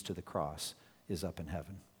Jesus to the cross is up in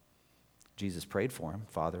heaven. Jesus prayed for him,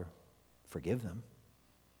 Father, forgive them.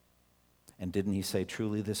 And didn't he say,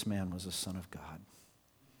 truly this man was a son of God?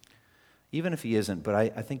 Even if he isn't, but I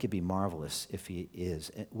think it'd be marvelous if he is.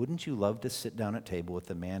 Wouldn't you love to sit down at table with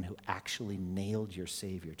the man who actually nailed your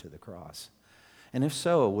Savior to the cross? And if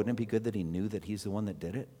so, wouldn't it be good that he knew that he's the one that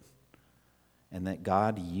did it? And that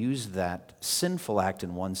God used that sinful act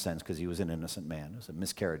in one sense, because he was an innocent man. It was a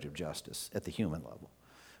miscarriage of justice at the human level,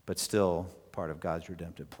 but still part of God's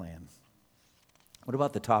redemptive plan. What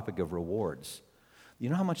about the topic of rewards? You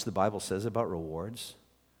know how much the Bible says about rewards?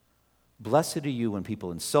 Blessed are you when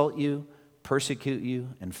people insult you, persecute you,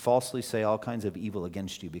 and falsely say all kinds of evil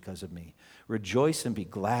against you because of me. Rejoice and be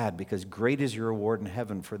glad, because great is your reward in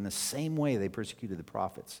heaven, for in the same way they persecuted the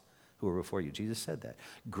prophets who were before you. Jesus said that.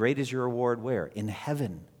 Great is your reward where? In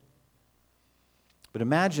heaven. But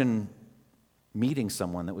imagine meeting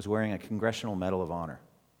someone that was wearing a Congressional Medal of Honor.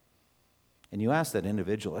 And you ask that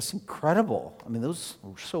individual, that's incredible. I mean, those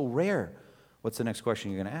are so rare. What's the next question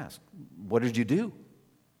you're going to ask? What did you do?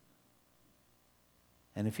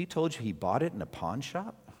 And if he told you he bought it in a pawn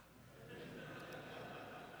shop,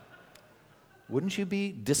 wouldn't you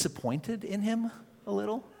be disappointed in him a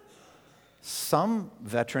little? Some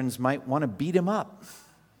veterans might want to beat him up.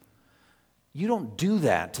 You don't do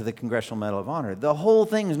that to the Congressional Medal of Honor. The whole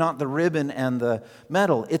thing is not the ribbon and the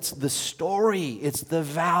medal. It's the story. It's the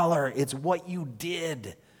valor. It's what you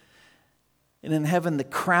did. And in heaven, the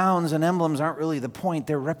crowns and emblems aren't really the point.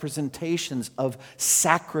 They're representations of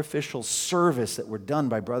sacrificial service that were done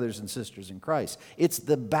by brothers and sisters in Christ. It's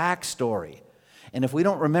the backstory. And if we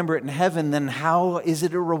don't remember it in heaven, then how is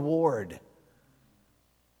it a reward?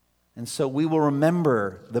 And so we will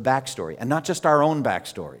remember the backstory, and not just our own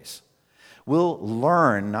backstories. We'll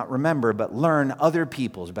learn, not remember, but learn other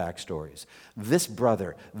people's backstories. This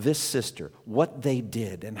brother, this sister, what they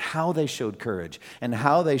did and how they showed courage and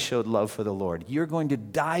how they showed love for the Lord. You're going to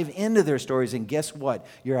dive into their stories, and guess what?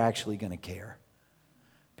 You're actually going to care.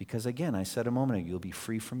 Because again, I said a moment ago, you'll be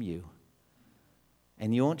free from you.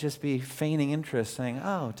 And you won't just be feigning interest saying,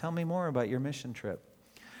 oh, tell me more about your mission trip.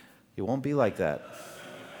 You won't be like that.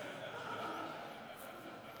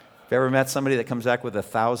 you ever met somebody that comes back with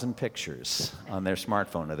 1,000 pictures on their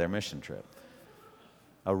smartphone of their mission trip?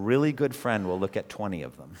 A really good friend will look at 20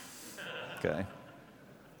 of them, okay?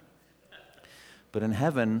 But in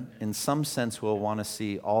heaven, in some sense, we'll want to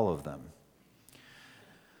see all of them.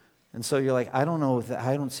 And so you're like, I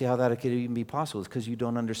don't see how that could even be possible. It's because you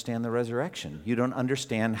don't understand the resurrection. You don't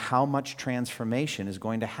understand how much transformation is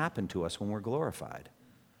going to happen to us when we're glorified.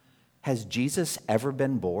 Has Jesus ever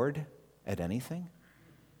been bored at anything?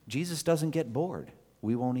 Jesus doesn't get bored.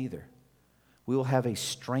 We won't either. We will have a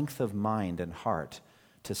strength of mind and heart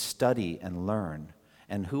to study and learn.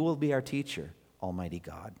 And who will be our teacher? Almighty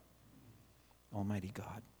God. Almighty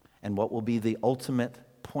God. And what will be the ultimate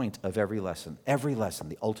point of every lesson,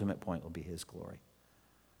 the ultimate point will be His glory.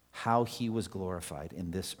 How He was glorified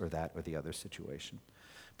in this or that or the other situation.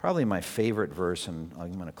 Probably my favorite verse, and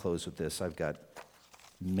I'm going to close with this. I've got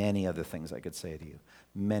many other things I could say to you,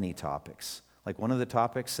 many topics. Like one of the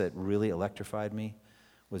topics that really electrified me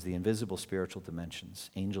was the invisible spiritual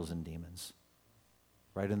dimensions, angels and demons,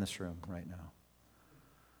 right in this room right now.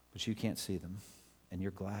 But you can't see them, and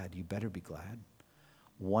you're glad. You better be glad.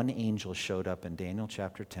 One angel showed up in Daniel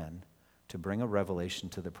chapter 10 to bring a revelation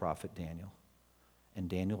to the prophet Daniel. And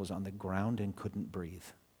Daniel was on the ground and couldn't breathe.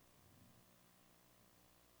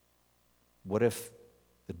 What if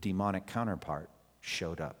the demonic counterpart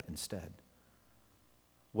showed up instead?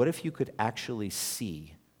 What if you could actually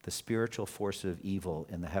see the spiritual forces of evil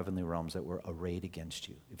in the heavenly realms that were arrayed against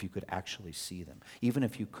you? If you could actually see them. Even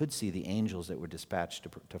if you could see the angels that were dispatched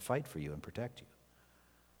to fight for you and protect you,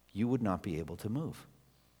 you would not be able to move.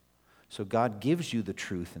 So God gives you the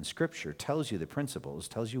truth in Scripture, tells you the principles,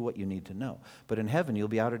 tells you what you need to know. But in heaven, you'll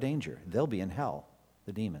be out of danger. They'll be in hell,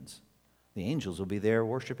 the demons. The angels will be there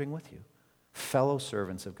worshiping with you. Fellow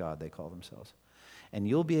servants of God, they call themselves. And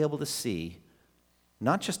you'll be able to see,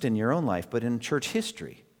 not just in your own life, but in church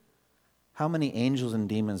history, how many angels and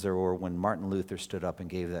demons there were when Martin Luther stood up and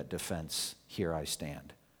gave that defense, "Here I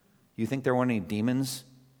stand." You think there weren't any demons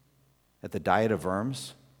at the Diet of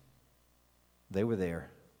Worms? They were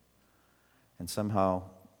there. And somehow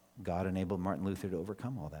God enabled Martin Luther to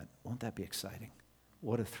overcome all that. Won't that be exciting?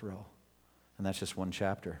 What a thrill. And that's just one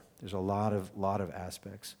chapter. There's a lot of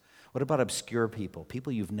aspects. What about obscure people?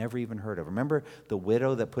 People you've never even heard of. Remember the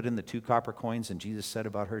widow that put in the 2 copper coins, and Jesus said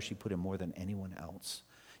about her, she put in more than anyone else.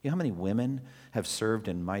 You know how many women have served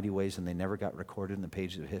in mighty ways and they never got recorded in the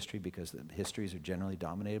pages of history because the histories are generally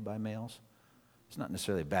dominated by males? It's not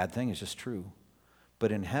necessarily a bad thing, it's just true.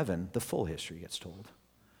 But in heaven, the full history gets told.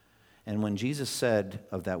 And when Jesus said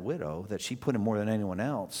of that widow that she put in more than anyone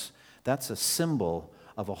else, that's a symbol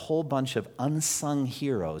of a whole bunch of unsung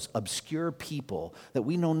heroes, obscure people that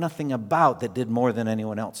we know nothing about that did more than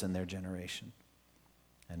anyone else in their generation.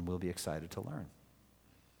 And we'll be excited to learn.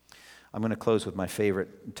 I'm going to close with my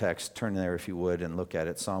favorite text. Turn there if you would and look at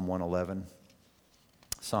it, Psalm 111.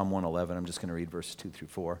 Psalm 111, I'm just going to read verses 2 through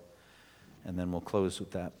 4, and then we'll close with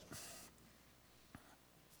that.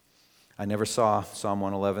 I never saw Psalm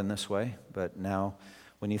 111 this way, but now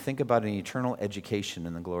when you think about an eternal education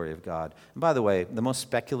in the glory of God, and by the way, the most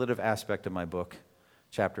speculative aspect of my book,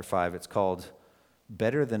 chapter 5, it's called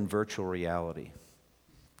Better Than Virtual Reality.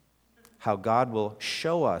 How God will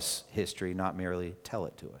show us history, not merely tell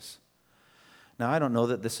it to us. Now, I don't know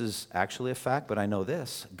that this is actually a fact, but I know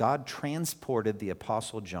this. God transported the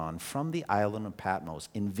Apostle John from the island of Patmos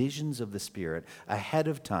in visions of the Spirit ahead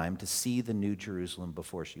of time to see the New Jerusalem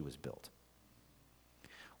before she was built.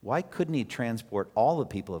 Why couldn't he transport all the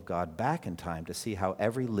people of God back in time to see how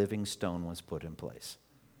every living stone was put in place?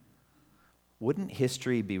 Wouldn't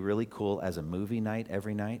history be really cool as a movie night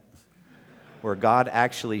every night? Where God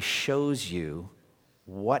actually shows you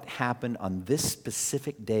what happened on this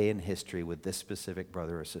specific day in history with this specific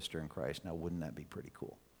brother or sister in Christ. Now, wouldn't that be pretty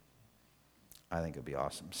cool? I think it would be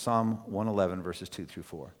awesome. Psalm 111, verses 2 through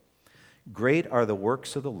 4. Great are the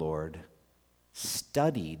works of the Lord,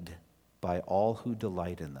 studied by all who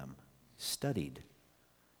delight in them. Studied.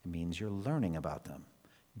 It means you're learning about them.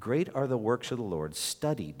 Great are the works of the Lord,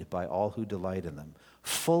 studied by all who delight in them.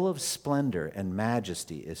 Full of splendor and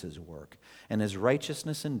majesty is his work, and his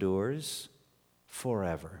righteousness endures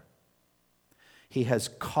forever. He has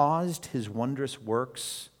caused his wondrous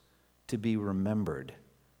works to be remembered.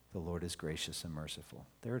 The Lord is gracious and merciful.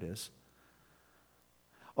 There it is.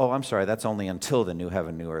 Oh, I'm sorry, that's only until the new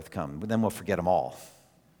heaven, new earth come. But then we'll forget them all.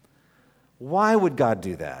 Why would God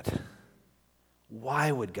do that?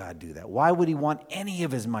 Why would God do that? Why would he want any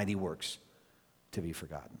of his mighty works to be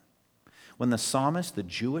forgotten? When the psalmist, the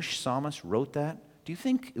Jewish psalmist, wrote that, do you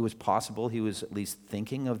think it was possible he was at least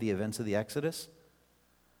thinking of the events of the Exodus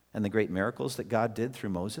and the great miracles that God did through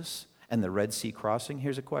Moses and the Red Sea crossing,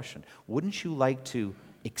 here's a question. Wouldn't you like to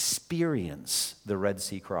experience the Red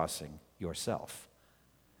Sea crossing yourself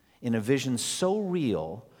in a vision so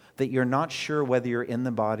real that you're not sure whether you're in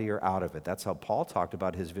the body or out of it? That's how Paul talked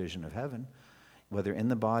about his vision of heaven. Whether in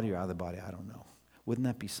the body or out of the body, I don't know. Wouldn't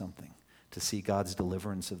that be something to see God's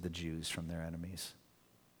deliverance of the Jews from their enemies?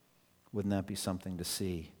 Wouldn't that be something to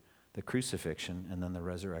see the crucifixion and then the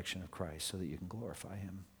resurrection of Christ so that you can glorify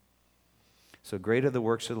him? So great are the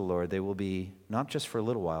works of the Lord. They will be not just for a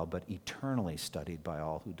little while, but eternally studied by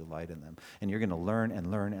all who delight in them. And you're going to learn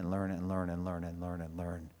and learn and learn and learn and learn and learn and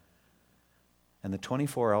learn. And the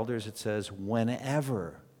 24 elders, it says,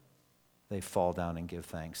 whenever they fall down and give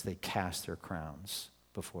thanks, they cast their crowns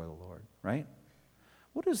before the Lord, right?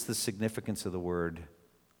 What is the significance of the word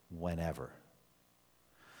whenever?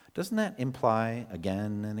 Doesn't that imply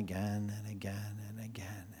again and again and again and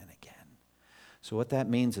again and again? So what that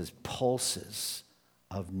means is pulses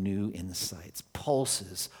of new insights,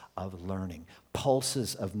 pulses of learning,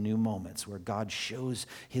 pulses of new moments where God shows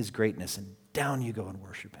his greatness, and down you go and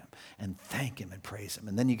worship him and thank him and praise him.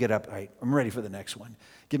 And then you get up, all right, I'm ready for the next one.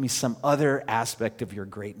 Give me some other aspect of your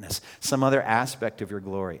greatness, some other aspect of your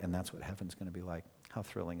glory. And that's what heaven's going to be like. How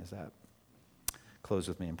thrilling is that? Close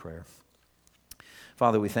with me in prayer.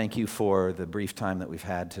 Father, we thank you for the brief time that we've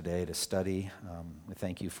had today to study. We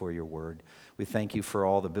thank you for your word. We thank you for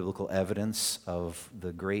all the biblical evidence of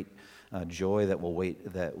the great joy that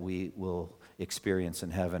we will experience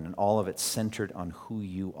in heaven, and all of it centered on who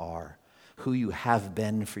you are, who you have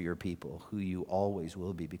been for your people, who you always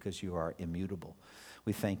will be because you are immutable.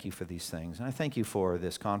 We thank you for these things. And I thank you for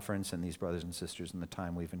this conference and these brothers and sisters and the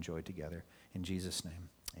time we've enjoyed together. In Jesus' name,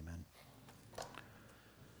 amen.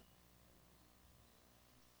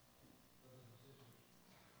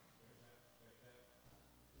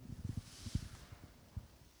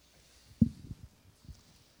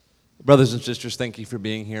 Brothers and sisters, thank you for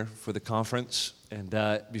being here for the conference. And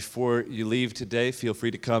before you leave today, feel free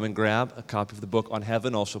to come and grab a copy of the book on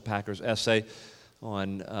heaven, also Packer's essay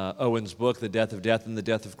on Owen's book, The Death of Death and the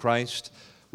Death of Christ.